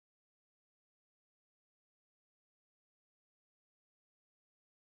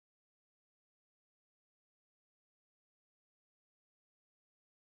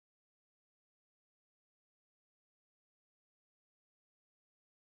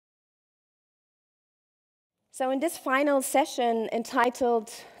So in this final session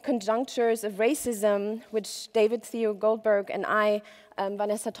entitled Conjunctures of Racism, which David, Theo, Goldberg, and I,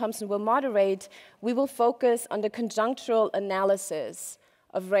 Vanessa, Thompson, will moderate, we will focus on the conjunctural analysis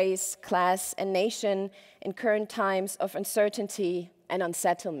of race, class, and nation in current times of uncertainty and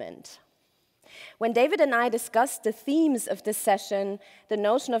unsettlement. When David and I discussed the themes of this session, the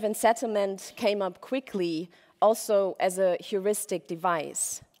notion of unsettlement came up quickly, also as a heuristic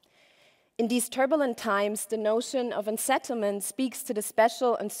device. In these turbulent times, the notion of unsettlement speaks to the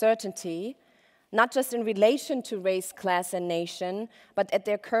special uncertainty, not just in relation to race, class, and nation, but at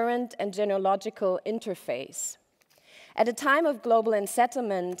their current and genealogical interface. At a time of global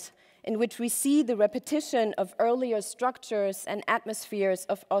unsettlement, in which we see the repetition of earlier structures and atmospheres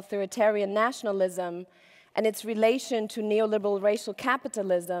of authoritarian nationalism and its relation to neoliberal racial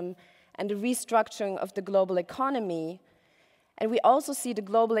capitalism and the restructuring of the global economy, and we also see the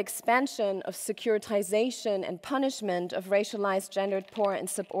global expansion of securitization and punishment of racialized, gendered, poor, and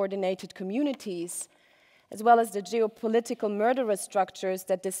subordinated communities, as well as the geopolitical murderous structures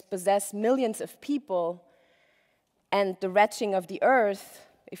that dispossess millions of people, and the retching of the earth,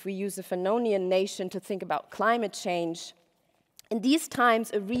 if we use a Fanonian nation to think about climate change. In these times,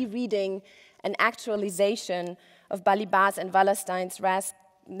 a rereading and actualization of Balibar's and Wallerstein's race,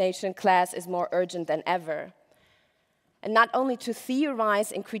 nation, class is more urgent than ever. And not only to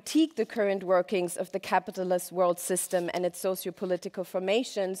theorize and critique the current workings of the capitalist world system and its socio-political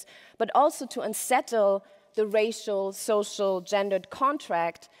formations, but also to unsettle the racial, social, gendered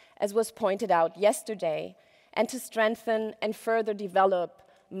contract, as was pointed out yesterday, and to strengthen and further develop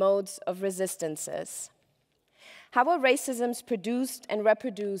modes of resistances. How are racisms produced and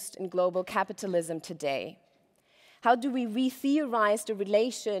reproduced in global capitalism today? How do we re-theorize the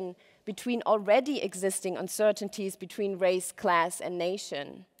relation between already existing uncertainties between race, class, and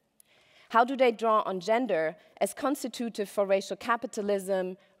nation? How do they draw on gender as constitutive for racial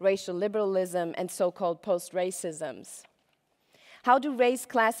capitalism, racial liberalism, and so-called post-racisms? How do race,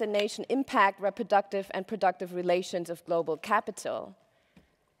 class, and nation impact reproductive and productive relations of global capital?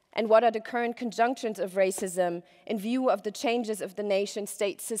 And what are the current conjunctions of racism in view of the changes of the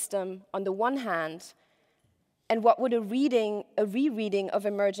nation-state system on the one hand, and what would a rereading of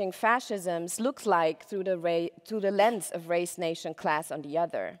emerging fascisms look like through the lens of race, nation, class on the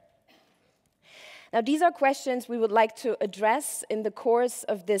other? Now, these are questions we would like to address in the course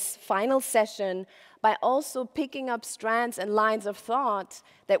of this final session by also picking up strands and lines of thought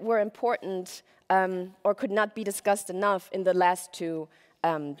that were important or could not be discussed enough in the last two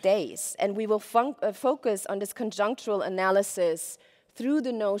days. And we will focus on this conjunctural analysis through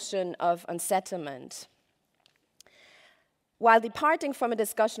the notion of unsettlement. While departing from a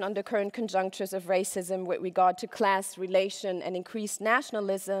discussion on the current conjunctures of racism with regard to class, relation, and increased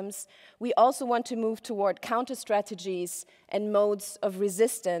nationalisms, we also want to move toward counter-strategies and modes of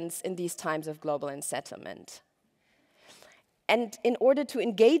resistance in these times of global unsettlement. And in order to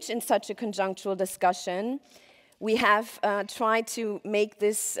engage in such a conjunctural discussion, we have tried to make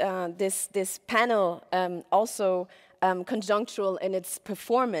this panel also conjunctural in its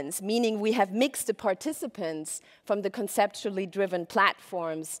performance, meaning we have mixed the participants from the conceptually driven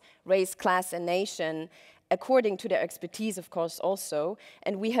platforms, race, class, and nation, according to their expertise, of course, also,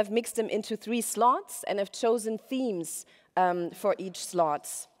 and we have mixed them into 3 slots and have chosen themes for each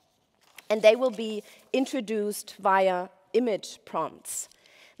slot. And they will be introduced via image prompts.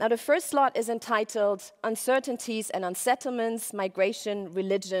 Now, the first slot is entitled Uncertainties and Unsettlements, Migration,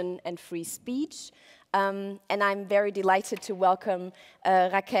 Religion, and Free Speech. And I'm very delighted to welcome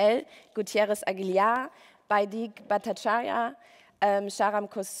Raquel, Gutiérrez, Aguilar, Baidik, Bhattacharya,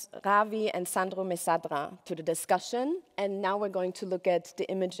 Shahram, Khosravi, and Sandro, Mezzadra to the discussion. And now we're going to look at the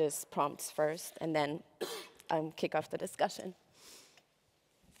images prompts first, and then kick off the discussion.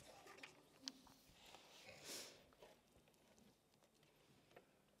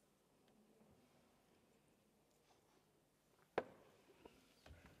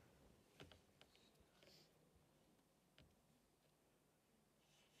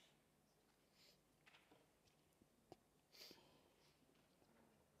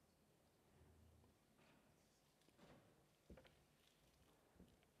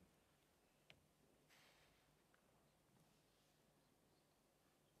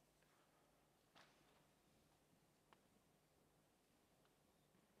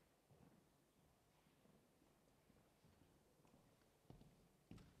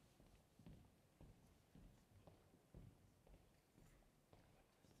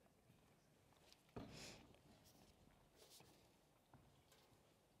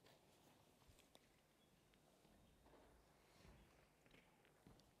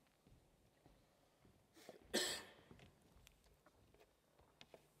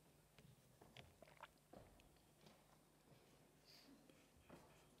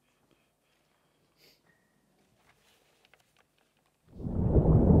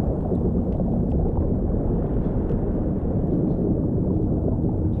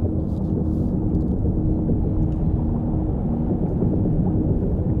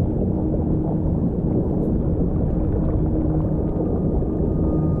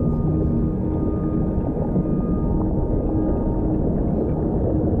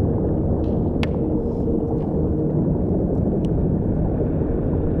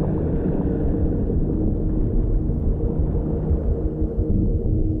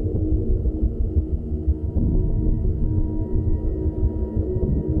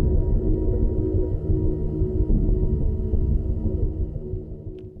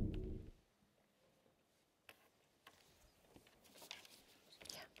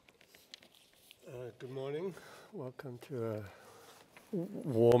 Good morning. Welcome to a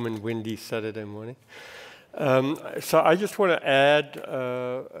warm and windy Saturday morning. So I just want to add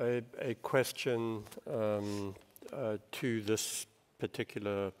a question to this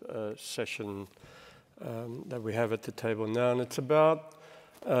particular session that we have at the table now, and it's about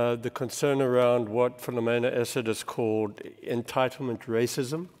the concern around what Philomena Essed has called entitlement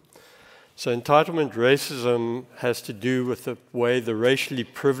racism. So entitlement racism has to do with the way the racially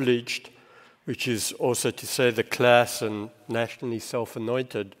privileged, which is also to say the class and nationally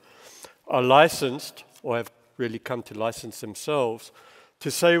self-anointed, are licensed, or have really come to license themselves,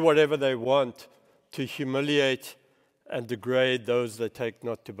 to say whatever they want, to humiliate and degrade those they take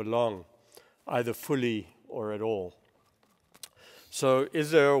not to belong, either fully or at all. So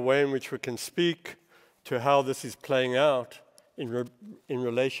is there a way in which we can speak to how this is playing out in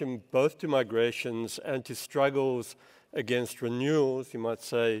relation both to migrations and to struggles against renewals, you might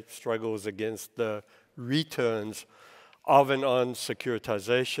say struggles against the returns of and on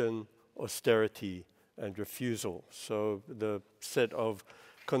securitization, austerity, and refusal. So the set of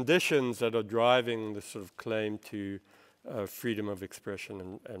conditions that are driving the sort of claim to freedom of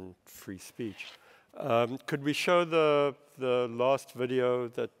expression and free speech. Could we show the last video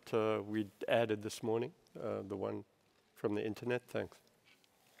that we added this morning, the one from the internet? Thanks.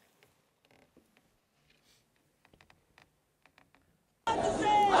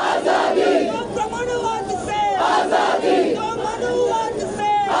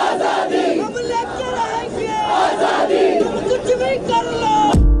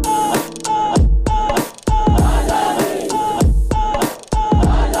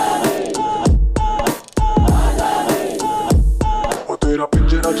 तेरा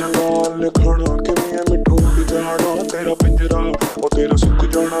पिंजरा जंगाल खड़ा किवें मिठू जाना तेरा पिंजरा ओ तेरा सुख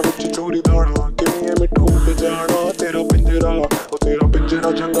जाना विच चोरी दाना किवें मिठू जाना तेरा पिंजरा ओ तेरा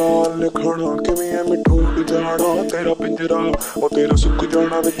पिंजरा जंगाल खड़ा किवें मिठू जाना तेरा पिंजरा ओ तेरा सुख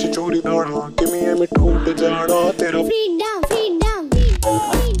जाना विच चोरी दाना किवें मिठू जाना तेरा फ्रीडम फ्रीडम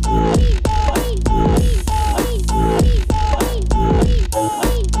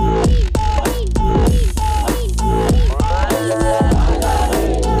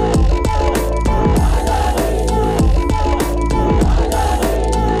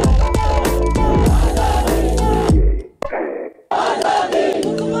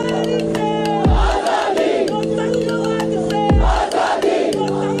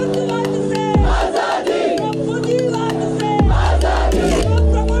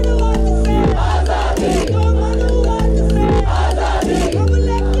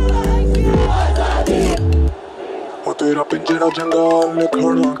तेरा पिंजरा जंगाल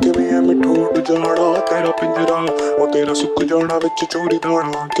खड़ा किवें मिठू जाना तेरा पिंजरा ओ तेरा सुख जाना विच चोरी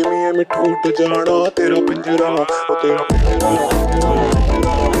दाना किवें मिठू जाना तेरा पिंजरा ओ तेरा पिंजरा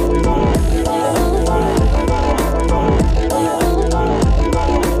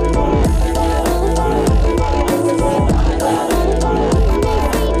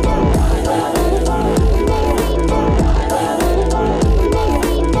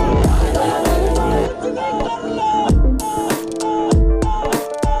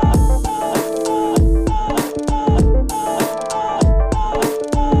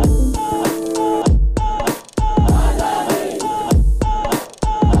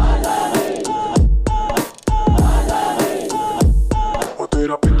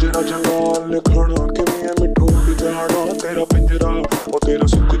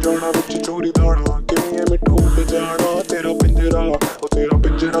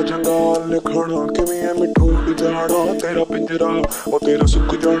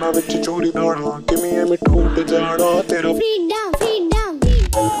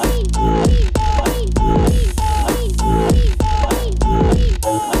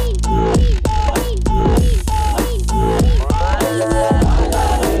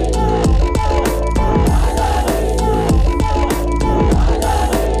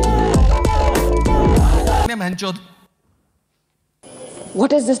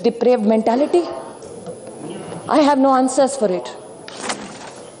What is this depraved mentality? I have no answers for it.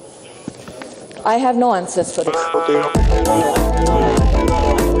 I have no answers for it.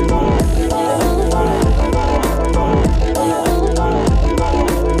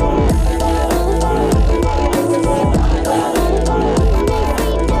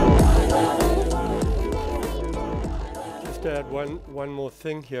 Just to add one more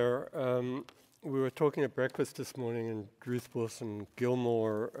thing here. We were talking at breakfast this morning, and Ruth Wilson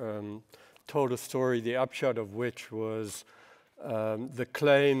Gilmore told a story, the upshot of which was the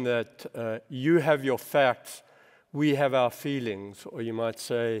claim that you have your facts, we have our feelings, or you might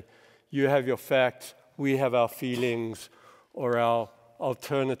say, you have your facts, we have our feelings, or our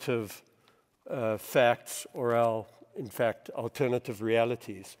alternative facts or in fact, alternative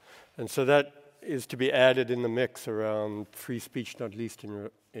realities. And so that is to be added in the mix around free speech, not least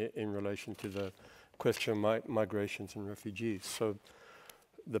in relation to the question of migrations and refugees. So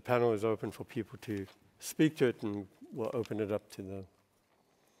the panel is open for people to speak to it, and we'll open it up to the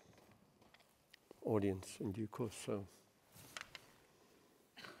audience in due course. So,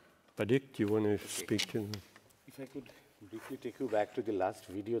 Baidik, do you want to speak to them? If I could briefly take you back to the last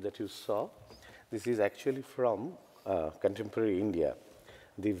video that you saw. This is actually from contemporary India.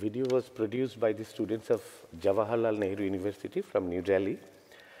 The video was produced by the students of Jawaharlal Nehru University from New Delhi.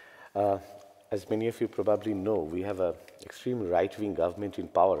 As many of you probably know, we have an extreme right-wing government in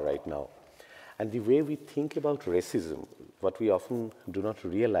power right now. And the way we think about racism, what we often do not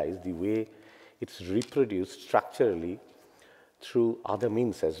realize, the way it's reproduced structurally through other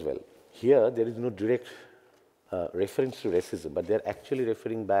means as well. Here, there is no direct reference to racism, but they're actually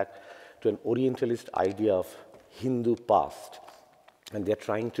referring back to an Orientalist idea of Hindu past. And they're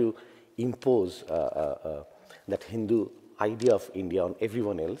trying to impose that Hindu idea of India on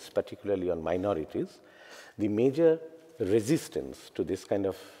everyone else, particularly on minorities. The major resistance to this kind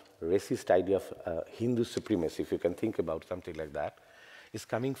of racist idea of Hindu supremacy, if you can think about something like that, is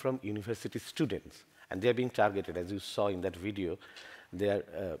coming from university students. And they're being targeted, as you saw in that video. They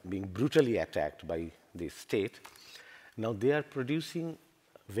are being brutally attacked by the state. Now they are producing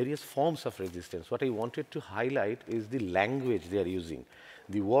various forms of resistance. What I wanted to highlight is the language they are using.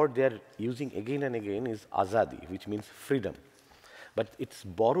 The word they are using again and again is azadi, which means freedom. But it's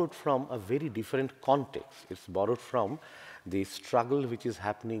borrowed from a very different context. It's borrowed from the struggle which is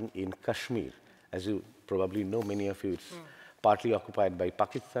happening in Kashmir. As you probably know, many of you, it's partly occupied by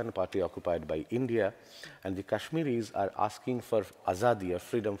Pakistan, partly occupied by India. And the Kashmiris are asking for azadi, or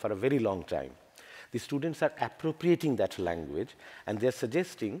freedom, for a very long time. The students are appropriating that language, and they're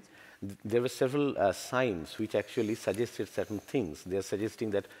suggesting, there were several signs which actually suggested certain things. They're suggesting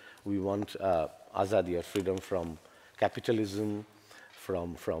that we want azadi, or freedom, from capitalism,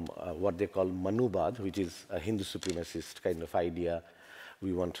 from what they call Manubad, which is a Hindu supremacist kind of idea.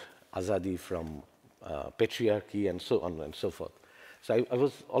 We want azadi from patriarchy, and so on and so forth. So I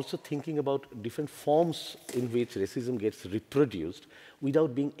was also thinking about different forms in which racism gets reproduced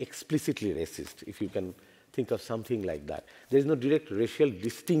without being explicitly racist, if you can think of something like that. There is no direct racial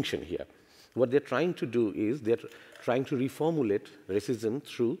distinction here. What they're trying to do is they're trying to reformulate racism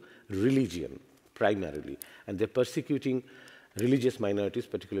through religion, primarily. And they're persecuting religious minorities,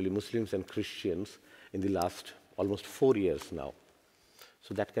 particularly Muslims and Christians, in the last almost 4 years now.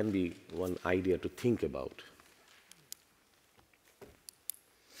 So that can be one idea to think about.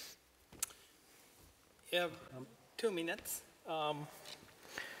 Yeah, 2 minutes.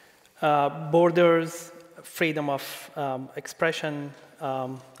 Borders, freedom of expression,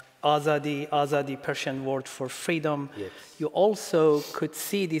 azadi, Persian word for freedom. Yes. You also could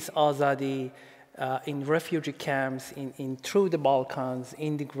see this azadi in refugee camps, through the Balkans,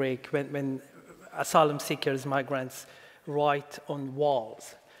 in the Greek, when asylum seekers, migrants write on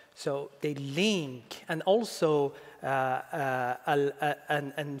walls. So they link, and also and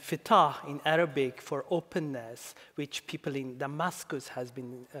fitah in Arabic for openness, which people in Damascus has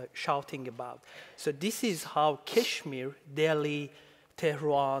been shouting about. So this is how Kashmir, Delhi,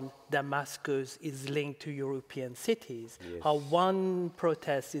 Tehran, Damascus is linked to European cities. Yes. How one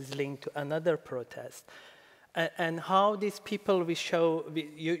protest is linked to another protest. And how these people,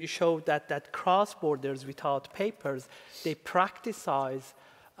 you show that cross borders without papers, they practicize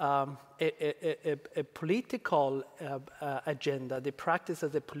a political agenda. They practice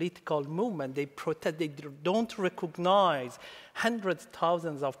as a political movement. They protest. They don't recognize, hundreds,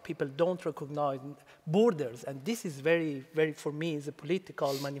 thousands of people don't recognize borders. And this is very, very, for me, is a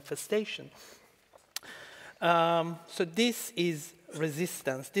political manifestation. So this is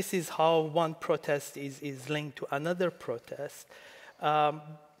resistance. This is how one protest is linked to another protest.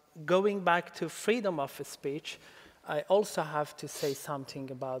 Going back to freedom of speech, I also have to say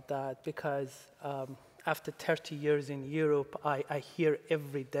something about that, because after 30 years in Europe, I hear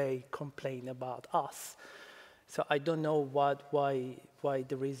every day complain about us. So I don't know why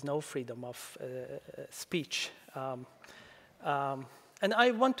there is no freedom of speech. And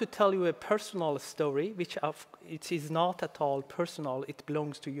I want to tell you a personal story, which it is not at all personal. It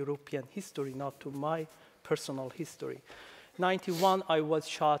belongs to European history, not to my personal history. 1991, I was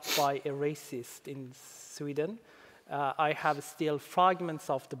shot by a racist in Sweden. I have still fragments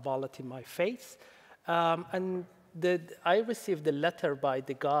of the bullet in my face. And I received a letter by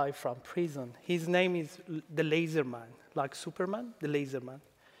the guy from prison. His name is the Laser Man, like Superman, the Laser Man.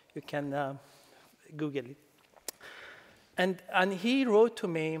 You can Google it. And he wrote to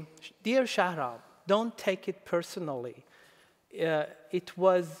me, "Dear Shahram, don't take it personally. It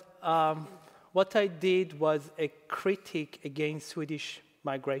was, what I did was a critique against Swedish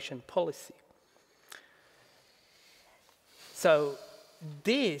migration policy." So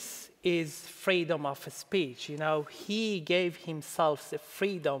this is freedom of speech. You know, he gave himself the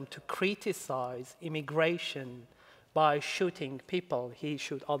freedom to criticize immigration by shooting people. He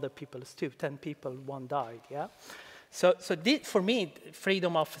shot other people too. 10 people, 1 died, yeah? So for me,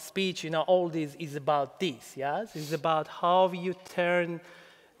 freedom of speech, you know, all this is about this, yes? It's about how you turn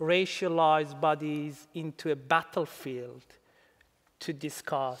racialized bodies into a battlefield to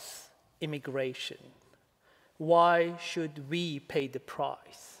discuss immigration. Why should we pay the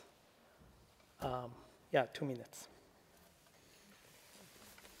price? Yeah, 2 minutes.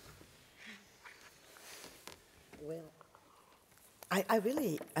 Well, I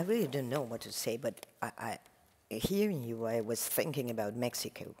really don't know what to say, but hearing you, I was thinking about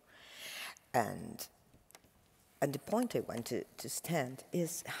Mexico, and the point I want to stand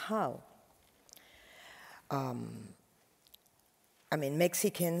is how, I mean,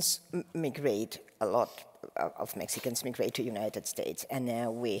 Mexicans migrate, a lot of Mexicans migrate to the United States, and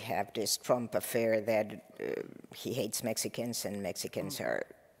now we have this Trump affair that he hates Mexicans, and Mexicans are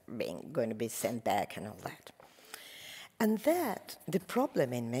going to be sent back and all that. And that, the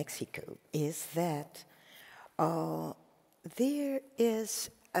problem in Mexico is that there is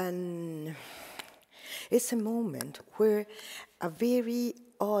it's a moment where a very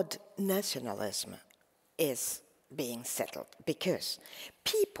odd nationalism is being settled, because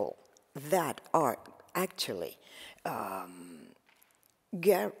people that are actually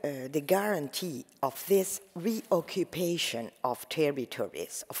the guarantee of this reoccupation of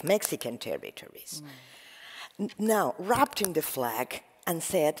territories, of Mexican territories, now wrapped in the flag and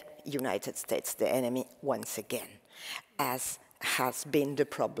said, United States the enemy once again, as has been the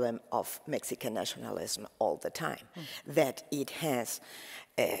problem of Mexican nationalism all the time, that it has,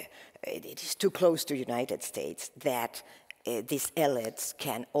 it is too close to the United States, that these elites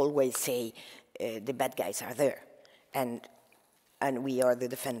can always say the bad guys are there, and we are the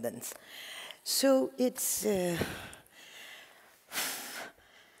defendants. So it's,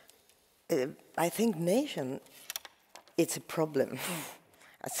 I think nation, it's a problem,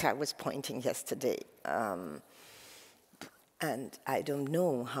 as I was pointing yesterday. And I don't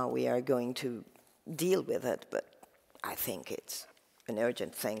know how we are going to deal with it, but I think it's an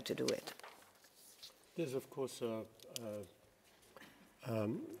urgent thing to do it. There's, of course,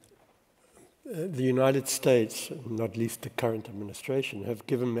 the United States, not least the current administration, have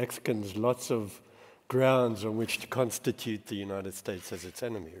given Mexicans lots of grounds on which to constitute the United States as its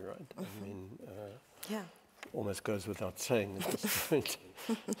enemy, right? I mean, yeah. Almost goes without saying at this point.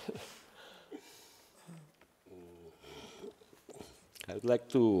 I would like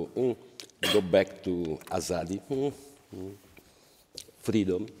to go back to Azadi,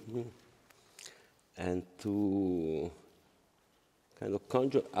 freedom, and to kind of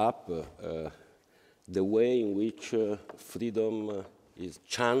conjure up the way in which freedom is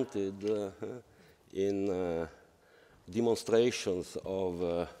chanted in demonstrations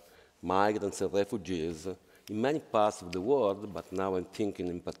of migrants and refugees in many parts of the world, but now I'm thinking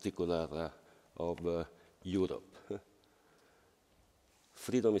in particular of Europe.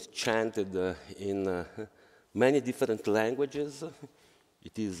 Freedom is chanted in many different languages.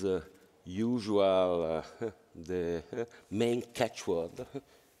 It is usual the main catchword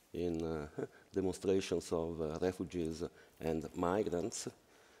in demonstrations of refugees and migrants.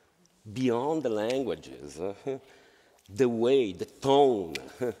 Beyond the languages, the way, the tone,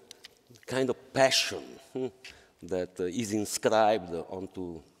 the kind of passion that is inscribed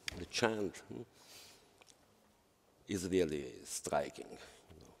onto the chant is really striking.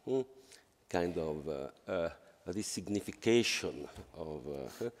 Kind of a resignification of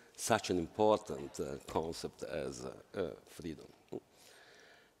such an important concept as freedom.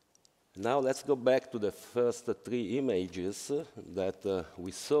 Now let's go back to the first 3 images that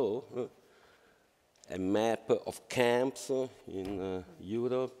we saw. A map of camps in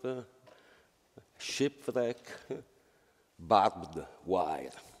Europe, shipwreck, barbed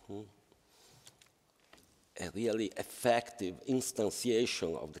wire. A really effective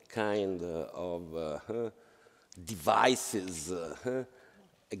instantiation of the kind of devices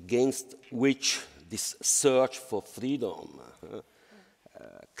against which this search for freedom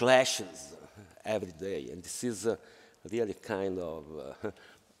clashes every day. And this is really kind of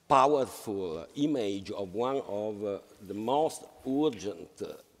powerful image of one of the most urgent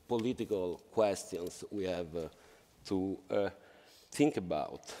political questions we have to think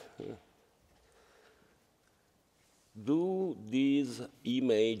about. do these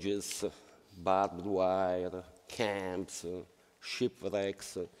images, barbed wire, camps,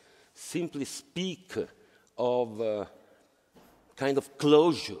 shipwrecks, simply speak of a kind of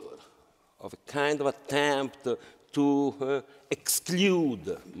closure, of a kind of attempt to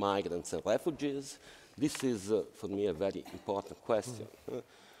exclude migrants and refugees? This is, for me, a very important question.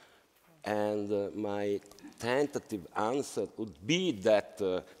 And my tentative answer would be that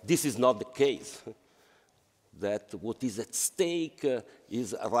this is not the case, that what is at stake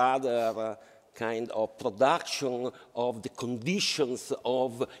is rather a kind of production of the conditions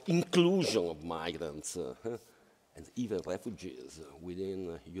of inclusion of migrants and even refugees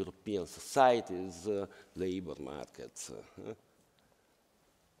within European societies, labor markets.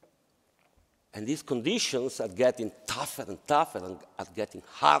 And these conditions are getting tougher and tougher and are getting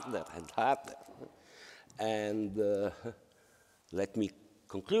harder and harder. And let me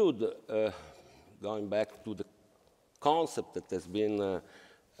conclude, going back to the concept that has been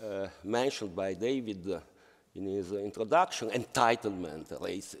mentioned by David in his introduction, entitlement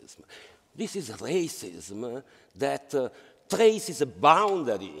racism. This is racism that traces a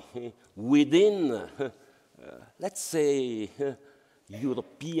boundary within, let's say,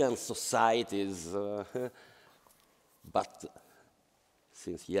 European societies, but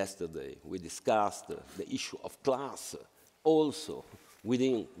since yesterday we discussed the issue of class, also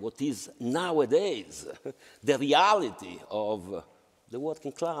within what is nowadays the reality of the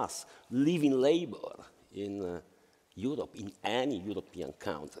working class, living labor in Europe, in any European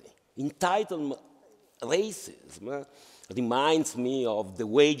country. Entitlement racism reminds me of the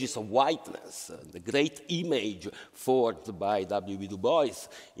wages of whiteness, the great image forged by W.B. Du Bois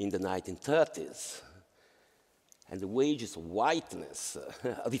in the 1930s. And the wages of whiteness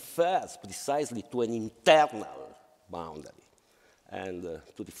refers precisely to an internal boundary and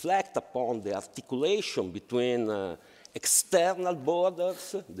to reflect upon the articulation between external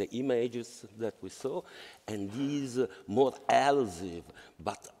borders, the images that we saw, and these more elusive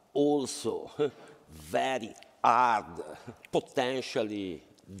but also very hard, potentially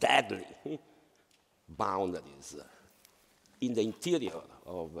deadly boundaries in the interior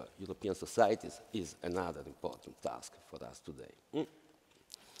of European societies is another important task for us today.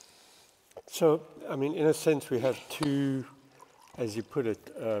 So, I mean, in a sense, we have two, as you put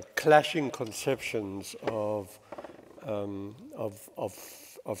it, clashing conceptions of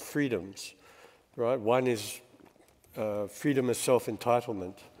freedoms, right? One is freedom as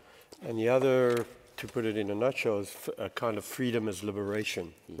self-entitlement, and the other, to put it in a nutshell, is a kind of freedom as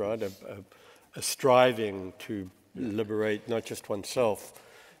liberation, right? A striving to liberate not just oneself,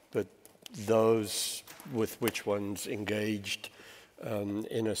 but those with which one's engaged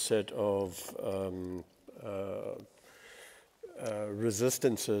in a set of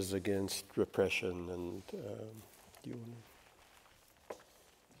resistances against repression. And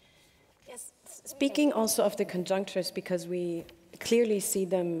yes, speaking also of the conjunctures, because we clearly see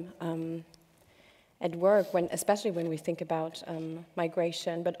them at work, especially when we think about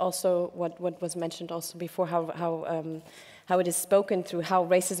migration, but also what was mentioned also before, how it is spoken through, how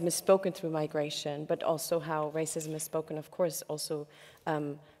racism is spoken through migration, but also how racism is spoken, of course, also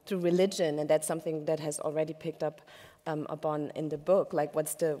through religion, and that's something that has already picked up upon in the book, like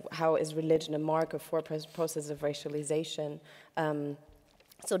how is religion a marker for a process of racialization?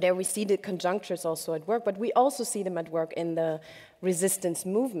 So there we see the conjunctures also at work, but we also see them at work in the resistance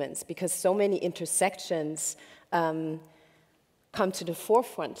movements, because so many intersections come to the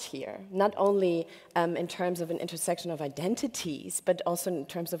forefront here, not only in terms of an intersection of identities, but also in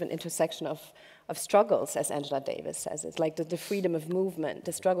terms of an intersection of struggles, as Angela Davis says. It's like the freedom of movement,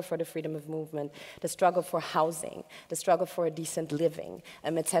 the struggle for the freedom of movement, the struggle for housing, the struggle for a decent living,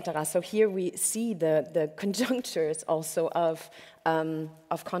 etc. So here we see the conjunctures also of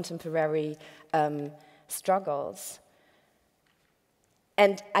contemporary struggles.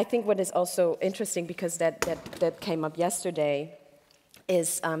 And I think what is also interesting, because that came up yesterday,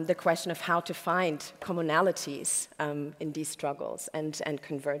 is the question of how to find commonalities in these struggles and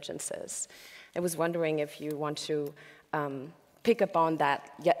convergences. I was wondering if you want to pick up on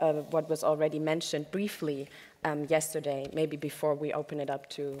that, what was already mentioned briefly yesterday, maybe before we open it up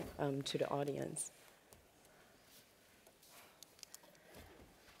to the audience.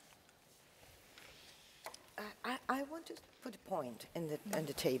 I want to put a point in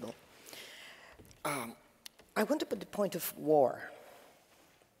the table. I want to put the point of war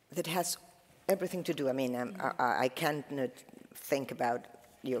that has everything to do. I mean, I can't think about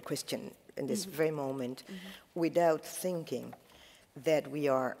your question in this very moment without thinking that we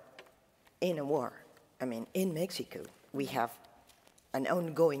are in a war. I mean, in Mexico, we have an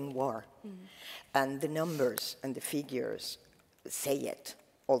ongoing war. And the numbers and the figures say it,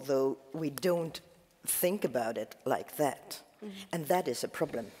 although we don't think about it like that. And that is a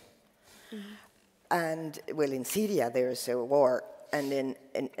problem. And, well, in Syria there is a war, and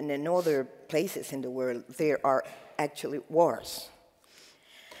in other places in the world there are actually wars.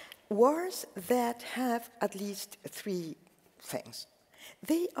 Wars that have at least three things.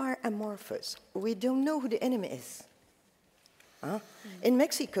 They are amorphous. We don't know who the enemy is. In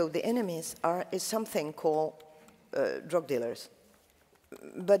Mexico, the enemies is something called drug dealers.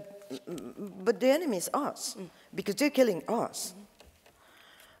 But the enemy is us, because they're killing us.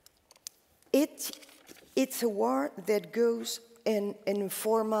 It's a war that goes in a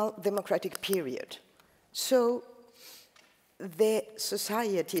formal democratic period. So the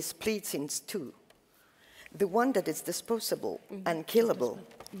society splits into two. The one that is disposable and killable.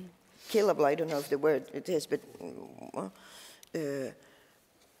 Killable, I don't know if the word it is, but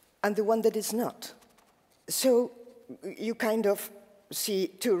and the one that is not. So you kind of see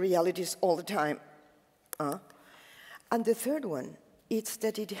two realities all the time. And the third one, it's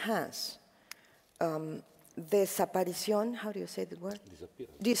that it has desaparición, how do you say the word?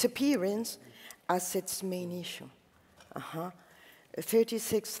 Disappearance as its main issue.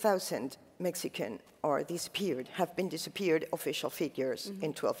 36,000 Mexican have been disappeared, official figures,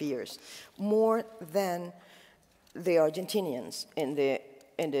 in 12 years. More than the Argentinians in the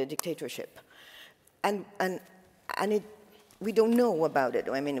dictatorship. And we don't know about it.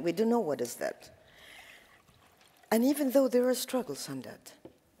 I mean, we don't know what is that. And even though there are struggles on that,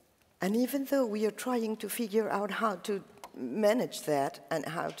 and even though we are trying to figure out how to manage that and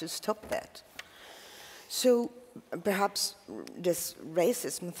how to stop that, so perhaps this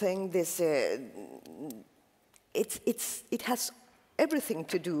racism thing, it has everything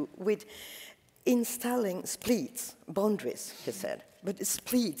to do with installing splits, boundaries, he said, but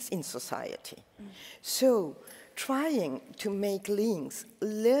splits in society. So trying to make links,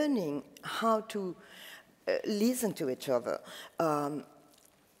 learning how to listen to each other,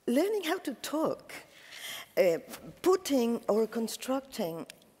 learning how to talk, putting or constructing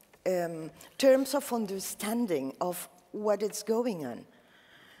terms of understanding of what is going on.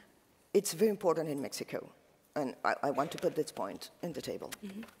 It's very important in Mexico, and I want to put this point on the table,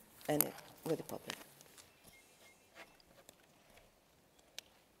 and with the public.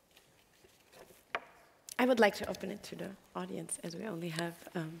 I would like to open it to the audience, as we only have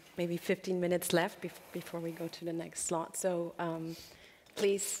maybe 15 minutes left before we go to the next slot. So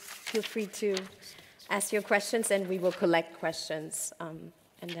please feel free to ask your questions, and we will collect questions, and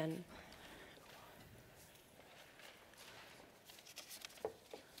then.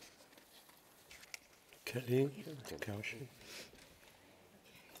 Kelly,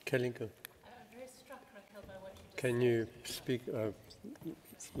 Kelly, go. I'm very struck, Raquel, by what you just Can you speak?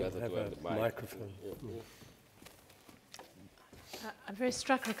 Have a microphone. I'm very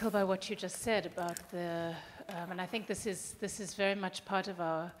struck, Raquel, by what you just said about the, and I think this is very much part of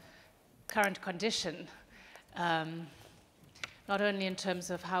our current condition, not only in terms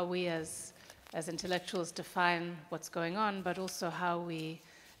of how we as intellectuals define what's going on, but also how we,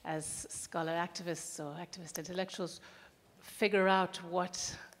 as scholar activists or activist intellectuals, figure out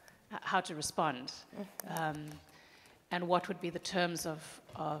how to respond, and what would be the terms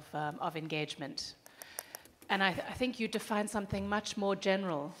of engagement. And I think you define something much more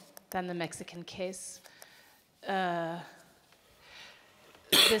general than the Mexican case. The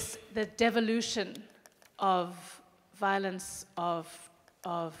devolution of violence of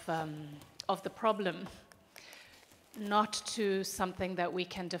the problem, not to something that we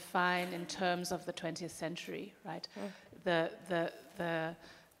can define in terms of the 20th century, right?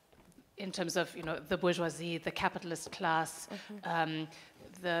 In terms of, you know, the bourgeoisie, the capitalist class,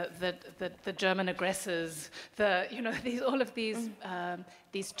 the German aggressors, all of these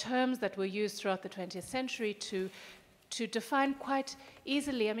terms that were used throughout the 20th century to define quite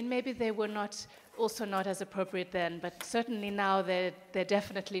easily. I mean, maybe they were not as appropriate then, but certainly now they're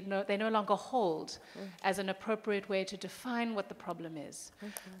definitely they no longer hold as an appropriate way to define what the problem is.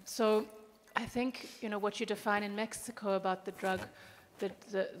 So I think, you know, what you define in Mexico about the drug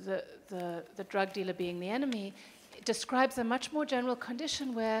dealer being the enemy, it describes a much more general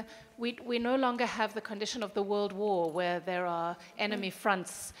condition where we no longer have the condition of the World War, where there are enemy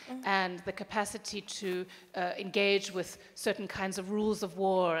fronts and the capacity to engage with certain kinds of rules of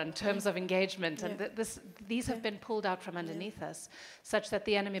war and terms of engagement. And these have been pulled out from underneath us, such that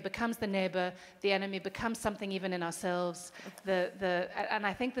the enemy becomes the neighbor, the enemy becomes something even in ourselves. And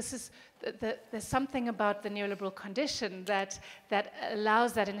I think this is there's something about the neoliberal condition that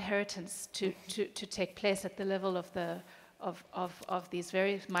allows that inheritance to take place at the level of of these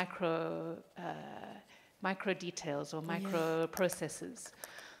very micro details or micro processes.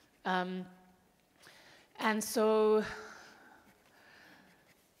 And so,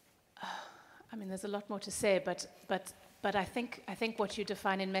 I mean, there's a lot more to say, but I think what you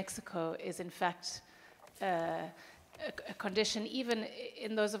define in Mexico is in fact a condition, even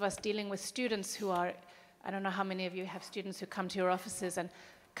in those of us dealing with students who are, I don't know how many of you have students who come to your offices and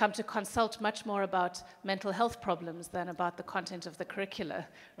come to consult much more about mental health problems than about the content of the curricula,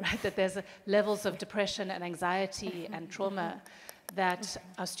 right? That there's levels of depression and anxiety and trauma that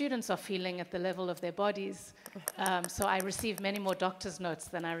our students are feeling at the level of their bodies. So I receive many more doctor's notes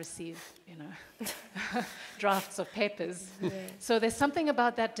than I receive, you know, drafts of papers. So there's something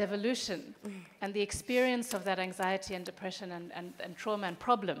about that devolution and the experience of that anxiety and depression and trauma and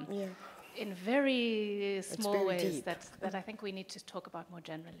problem in very small ways that I think we need to talk about more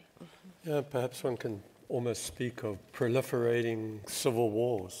generally. Yeah, perhaps one can almost speak of proliferating civil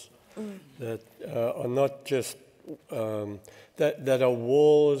wars that are not just that are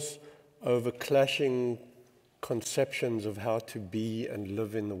wars over clashing conceptions of how to be and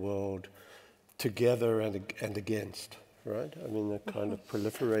live in the world together and against, right? I mean, a kind of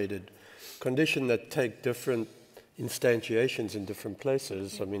proliferated condition that take different instantiations in different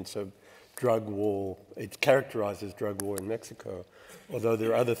places. I mean, so drug war, it characterizes drug war in Mexico, although there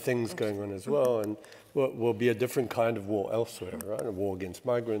are other things going on as well, and will be a different kind of war elsewhere, right? A war against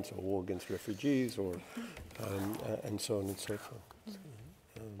migrants, or a war against refugees, or and so on and so forth.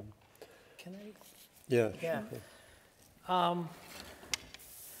 Can I? Yeah. Yeah. I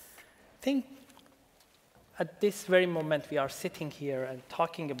think at this very moment we are sitting here and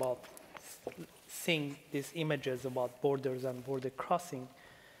talking about seeing these images about borders and border crossing.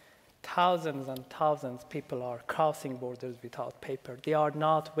 Thousands and thousands of people are crossing borders without paper. They are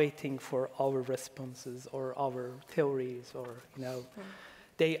not waiting for our responses or our theories, or, you know,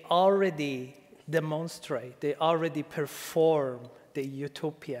 they already demonstrate, they already perform the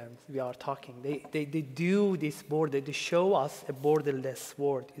utopians we are talking. They do this border, they show us a borderless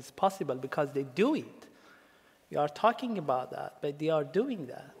world is possible because they do it. We are talking about that, but they are doing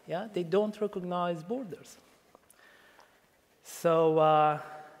that, yeah? They don't recognize borders. So,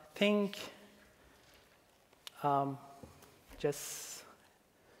 think just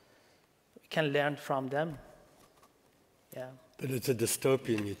we can learn from them. Yeah. But it's a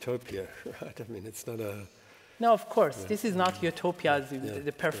dystopian utopia, right? I mean, it's not a... No, of course. This is not utopia as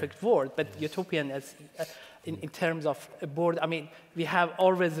the perfect word, but utopian as in terms of a border. I mean, we have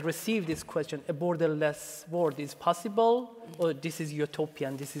always received this question, a borderless world is possible, or this is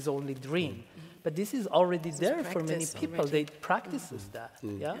utopian, this is only dream. But this is already there for many people. Already. They practices that.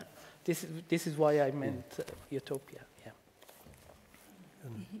 Yeah? This is why I meant utopia. Yeah.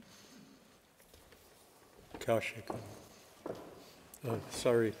 Kaushik. Oh,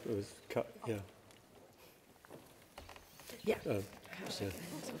 sorry, it was yeah. Yeah. Yeah.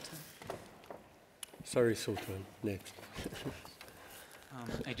 Sorry, Sultan. Next.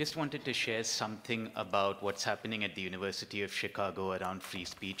 I just wanted to share something about what's happening at the University of Chicago around free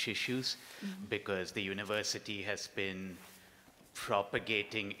speech issues, because the university has been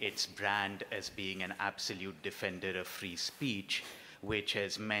propagating its brand as being an absolute defender of free speech, which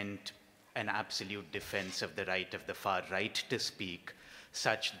has meant an absolute defense of the right of the far right to speak,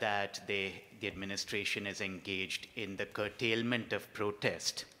 such that the administration is engaged in the curtailment of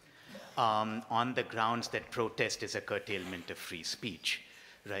protest on the grounds that protest is a curtailment of free speech,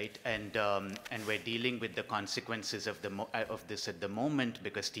 right? And we're dealing with the consequences of this at the moment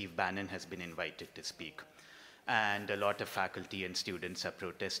because Steve Bannon has been invited to speak. And a lot of faculty and students are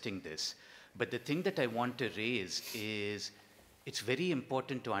protesting this. But the thing that I want to raise is it's very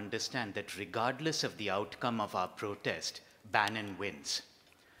important to understand that regardless of the outcome of our protest, Bannon wins.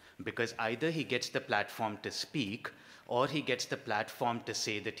 Because either he gets the platform to speak, or he gets the platform to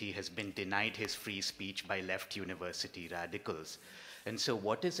say that he has been denied his free speech by left university radicals. And so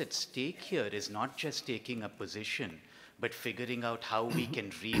what is at stake here is not just taking a position, but figuring out how we can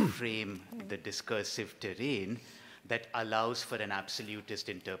reframe the discursive terrain that allows for an absolutist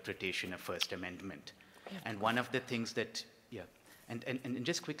interpretation of First Amendment. And one of the things that, and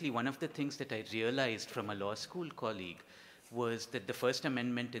just quickly, one of the things that I realized from a law school colleague was that the First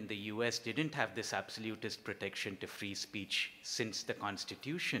Amendment in the US didn't have this absolutist protection to free speech since the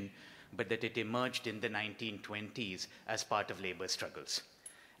Constitution, but that it emerged in the 1920s as part of labor struggles.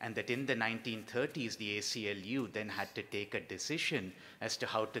 And that in the 1930s, the ACLU then had to take a decision as to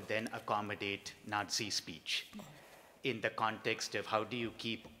how to then accommodate Nazi speech in the context of how do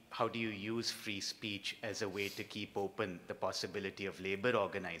you use free speech as a way to keep open the possibility of labor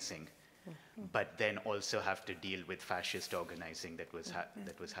organizing but then also have to deal with fascist organizing that was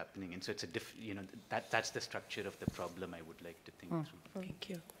happening. And so it's that's the structure of the problem I would like to think through. Thank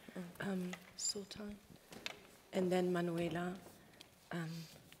you. Sultan. And then Manuela.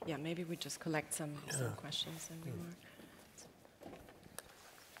 Yeah, maybe we just collect some questions and remarks.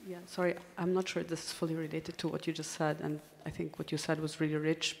 Yeah, sorry, I'm not sure this is fully related to what you just said, and I think what you said was really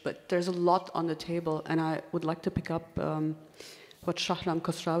rich, but there's a lot on the table, and I would like to pick up what Shahram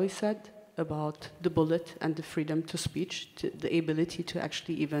Khosravi said about the bullet and the freedom to speech, the ability to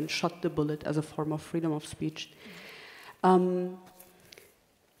actually even shut the bullet as a form of freedom of speech.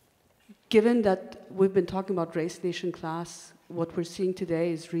 Given that we've been talking about race, nation, class, what we're seeing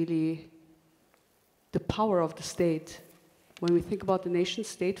today is really the power of the state. When we think about the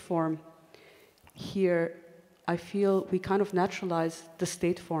nation-state form, here I feel we kind of naturalize the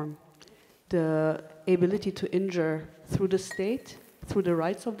state form, the ability to injure through the state, through the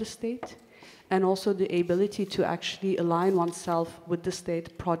rights of the state, and also the ability to actually align oneself with the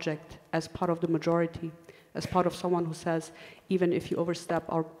state project as part of the majority, as part of someone who says, even if you overstep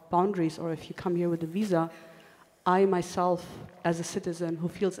our boundaries or if you come here with a visa, I myself, as a citizen who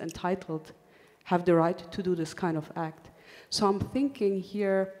feels entitled, have the right to do this kind of act. So I'm thinking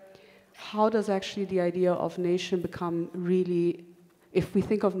here, how does actually the idea of nation become really, if we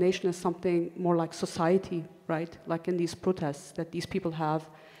think of nation as something more like society, right? Like in these protests, that these people have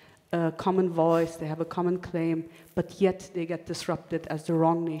a common voice, they have a common claim, but yet they get disrupted as the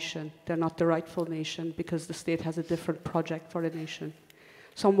wrong nation. They're not the rightful nation because the state has a different project for the nation.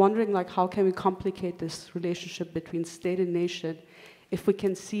 So I'm wondering, like, how can we complicate this relationship between state and nation if we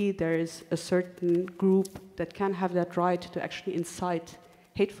can see there is a certain group that can have that right to actually incite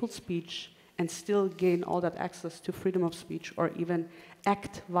hateful speech and still gain all that access to freedom of speech, or even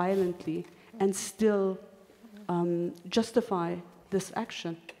act violently and still justify this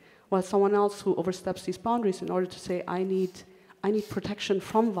action, while someone else who oversteps these boundaries in order to say, I need protection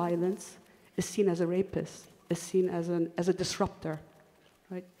from violence, is seen as a rapist, is seen as a disruptor,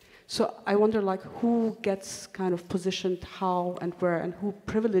 right? So I wonder, like, who gets kind of positioned how and where, and who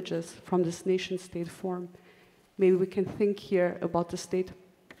privileges from this nation-state form. Maybe we can think here about the state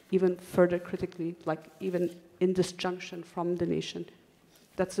even further critically, like even in disjunction from the nation.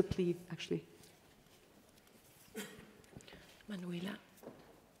 That's a plea, actually. Manuela.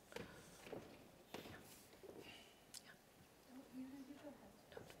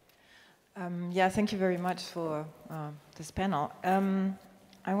 Yeah, thank you very much for this panel.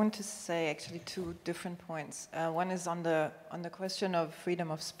 I want to say actually two different points. One is on the question of freedom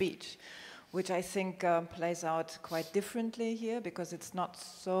of speech, which I think plays out quite differently here, because it's not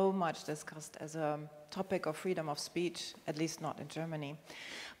so much discussed as a topic of freedom of speech, at least not in Germany.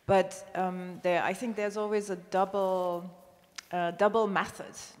 But I think there's always a double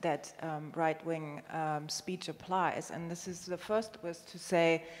method that right-wing speech applies, and this is the first was to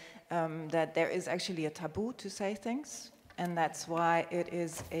say that there is actually a taboo to say things, and that's why it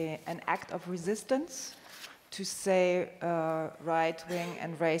is an act of resistance to say right-wing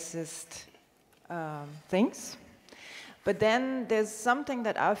and racist things. But then there's something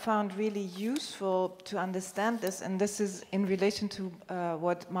that I found really useful to understand this, and this is in relation to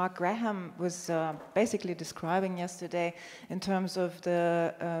what Mark Graham was basically describing yesterday in terms of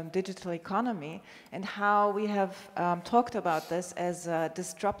the digital economy, and how we have talked about this as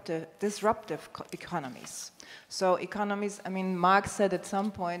disruptive economies. So economies, I mean, Mark said at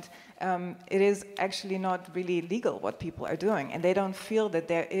some point, it is actually not really legal what people are doing, and they don't feel that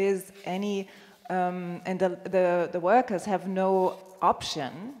there is any and the workers have no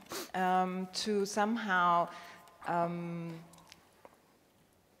option to somehow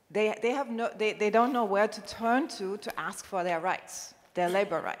they don't know where to turn to ask for their rights, their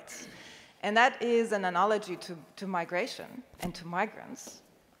labor rights, and that is an analogy to migration and to migrants,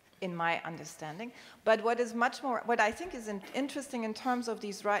 in my understanding. But what is much more, what I think is interesting in terms of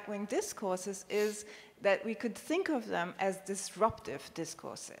these right-wing discourses is that we could think of them as disruptive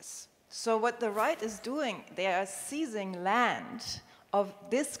discourses. So what the right is doing, they are seizing land, of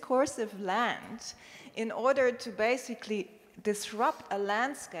discursive land, in order to basically disrupt a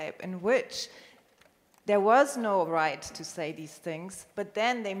landscape in which there was no right to say these things, but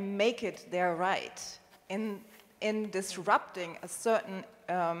then they make it their right in disrupting a certain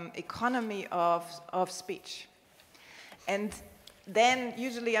economy of speech. And then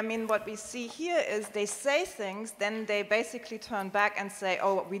usually, I mean, what we see here is they say things, then they basically turn back and say,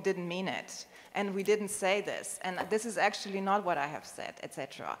 oh, we didn't mean it. and we didn't say this, and this is actually not what I have said,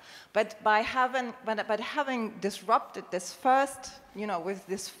 etc. But by having disrupted this first, with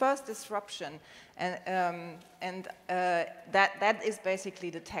this first disruption, and that is basically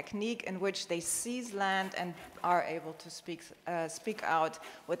the technique in which they seize land and are able to speak out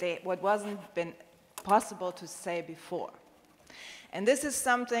what wasn't been possible to say before. And this is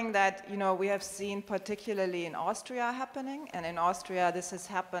something that, we have seen particularly in Austria happening. And in Austria, this has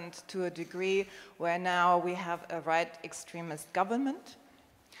happened to a degree where now we have a right extremist government.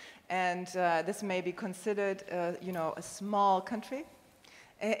 And this may be considered, a small country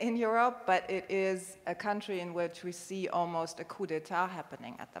in Europe, but it is a country in which we see almost a coup d'etat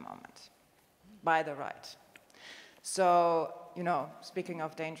happening at the moment by the right. So, speaking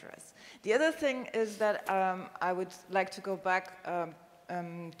of dangerous. The other thing is that I would like to go back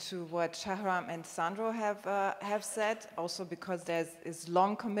to what Shahram and Sandro have said, also because there's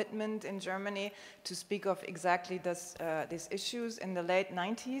long commitment in Germany to speak of exactly these issues. In the late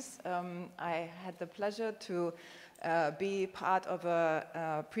 90s, I had the pleasure to be part of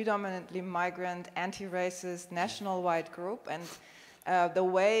a predominantly migrant, anti-racist, national-wide group, and the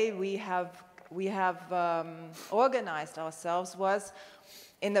way we have organized ourselves was,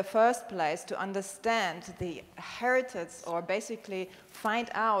 in the first place, to understand the heritage, or basically find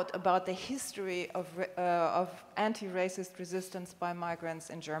out about the history of anti-racist resistance by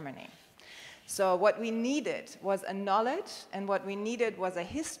migrants in Germany. So what we needed was a knowledge, and what we needed was a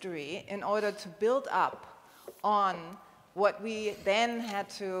history in order to build up on what we then had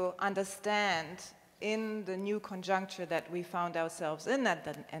to understand in the new conjuncture that we found ourselves in the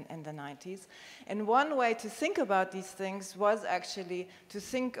 90s. And one way to think about these things was actually to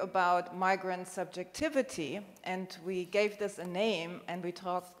think about migrant subjectivity, and we gave this a name, and we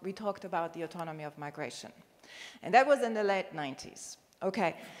talked about the autonomy of migration. And that was in the late 90s.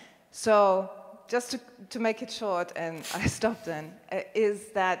 Okay, so just to make it short, and I stopped then, is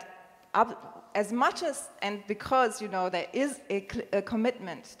that as much as, and because there is a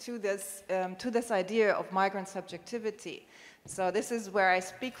commitment to this idea of migrant subjectivity, so this is where I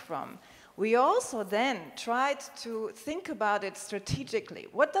speak from, we also then tried to think about it strategically.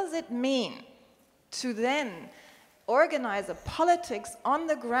 What does it mean to then organize a politics on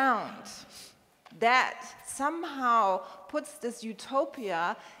the ground that somehow puts this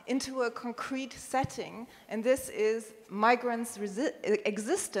utopia into a concrete setting, and this is migrants'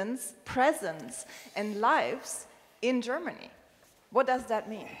 existence, presence, and lives in Germany? What does that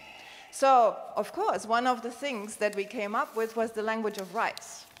mean? So, of course, one of the things that we came up with was the language of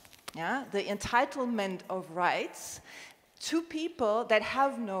rights. Yeah? The entitlement of rights to people that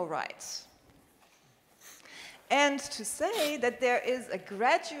have no rights. And to say that there is a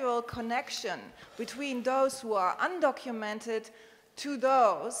gradual connection between those who are undocumented to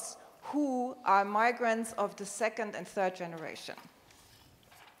those who are migrants of the second and third generation.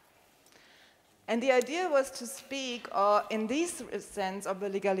 And the idea was to speak in this sense of the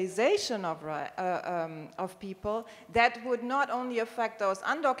legalization of people that would not only affect those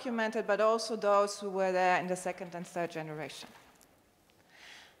undocumented, but also those who were there in the second and third generation.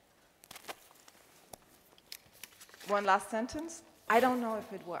 One last sentence. I don't know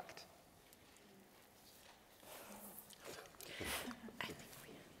if it worked.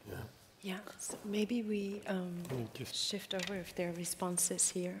 Yeah, so maybe we shift over if there are responses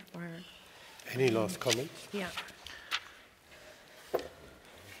here, or... Any last comments? Yeah. Would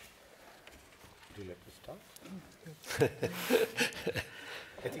you like to start?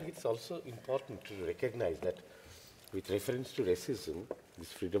 I think it's also important to recognize that with reference to racism,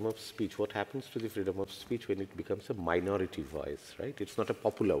 this freedom of speech, what happens to the freedom of speech when it becomes a minority voice, right? It's not a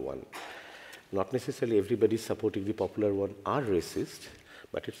popular one. Not necessarily everybody supporting the popular one are racist,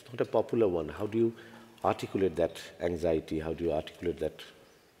 but it's not a popular one. How do you articulate that anxiety? How do you articulate that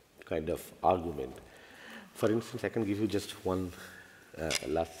kind of argument? For instance, I can give you just one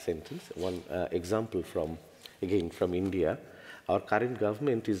last sentence, one example from India. Our current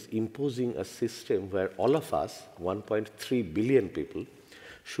government is imposing a system where all of us, 1.3 billion people,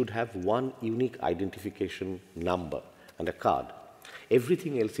 should have one unique identification number and a card.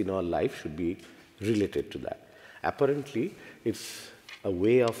 Everything else in our life should be related to that. Apparently, it's a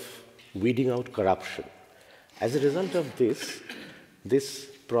way of weeding out corruption. As a result of this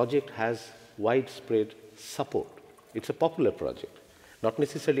project has widespread support. It's a popular project. Not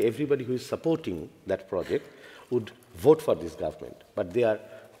necessarily everybody who is supporting that project would vote for this government, but they are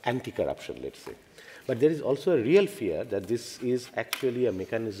anti-corruption, let's say. But there is also a real fear that this is actually a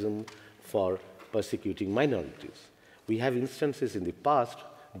mechanism for persecuting minorities. We have instances in the past,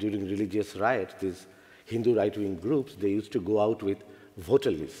 during religious riots, these Hindu right-wing groups, they used to go out with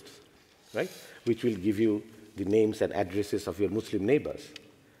voter lists. right? Which will give you the names and addresses of your Muslim neighbors.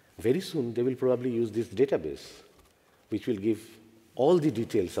 Very soon, they will probably use this database, which will give all the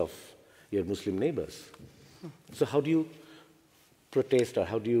details of your Muslim neighbors. So how do you protest, or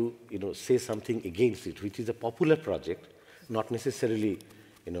how do you, say something against it, which is a popular project, not necessarily,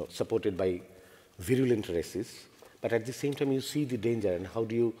 supported by virulent racists, but at the same time you see the danger, and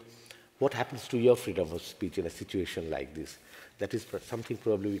what happens to your freedom of speech in a situation like this? That is something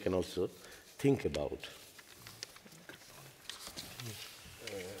probably we can also think about.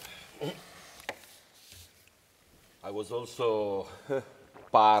 I was also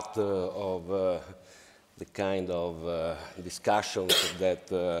part of the kind of discussions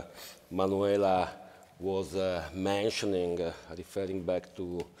that Manuela was mentioning, referring back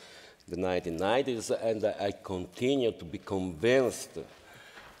to the 1990s, and I continue to be convinced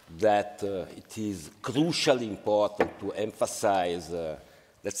that it is crucially important to emphasize,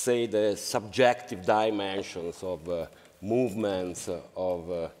 let's say, the subjective dimensions of movements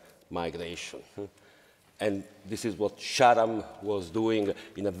of migration. And this is what Shahram was doing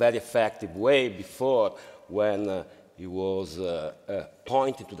in a very effective way before, when he was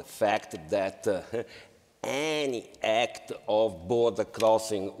pointing to the fact that any act of border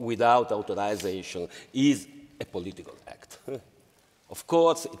crossing without authorization is a political act. Of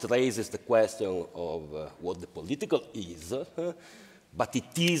course, it raises the question of what the political is, but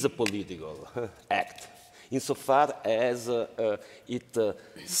it is a political act, insofar as it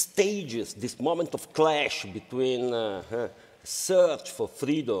stages this moment of clash between search for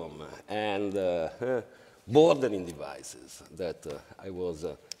freedom and bordering devices that I was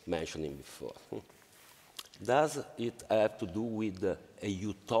mentioning before. Does it have to do with a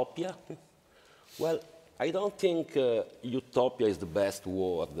utopia? Well, I don't think utopia is the best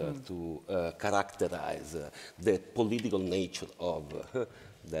word to characterize the political nature of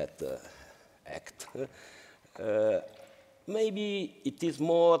that act. Maybe it is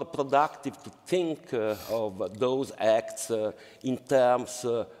more productive to think of those acts in terms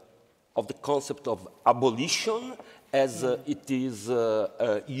of the concept of abolition, as it is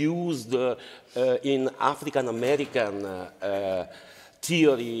used in African American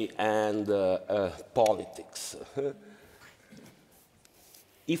theory and politics.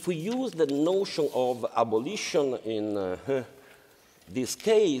 If we use the notion of abolition in this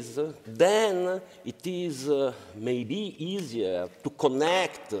case, then it is maybe easier to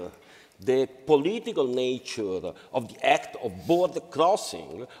connect the political nature of the act of border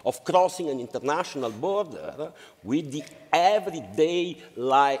crossing, of crossing an international border, with the everyday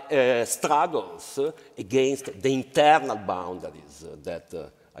struggles against the internal boundaries that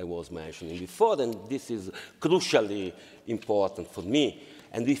I was mentioning before, and this is crucially important for me.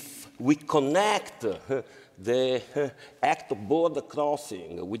 And if we connect the act of border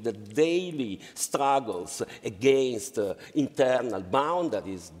crossing with the daily struggles against internal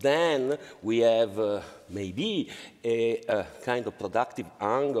boundaries, then we have maybe a kind of productive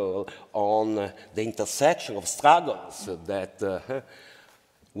angle on the intersection of struggles that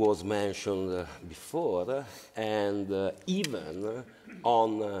was mentioned before, and even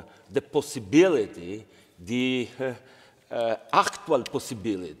on the possibility, the actual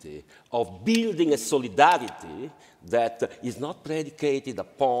possibility of building a solidarity that is not predicated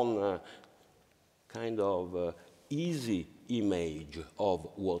upon kind of easy image of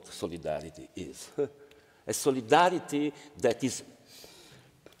what solidarity is. A solidarity that is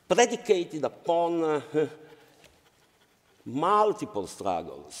predicated upon multiple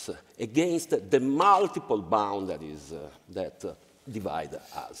struggles against the multiple boundaries that divide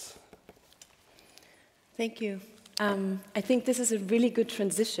us. Thank you. I think this is a really good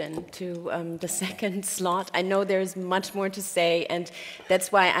transition to the second slot. I know there's much more to say, and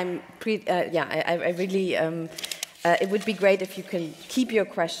that's why I really, it would be great if you can keep your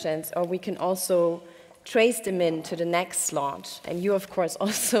questions, or we can also trace them in to the next slot. And you, of course,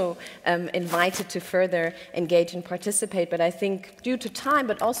 also invited to further engage and participate. But I think due to time,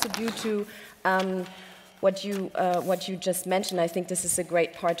 but also due to what you just mentioned, I think this is a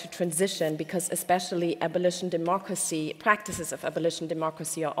great part to transition, because especially abolition democracy, practices of abolition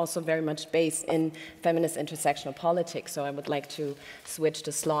democracy are also very much based in feminist intersectional politics. So I would like to switch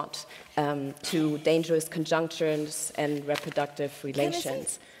the slot to dangerous conjunctures and reproductive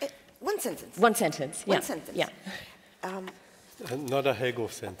relations. One sentence. One sentence. One sentence. Yeah. Not a Hegel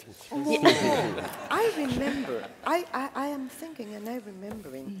sentence. I remember, I am thinking and I'm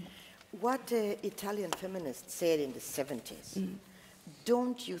remembering what Italian feminists said in the 70s.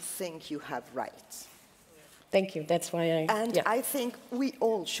 Don't you think you have rights? Thank you, that's why I... And I think we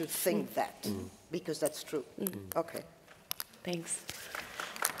all should think that, because that's true. Okay. Thanks.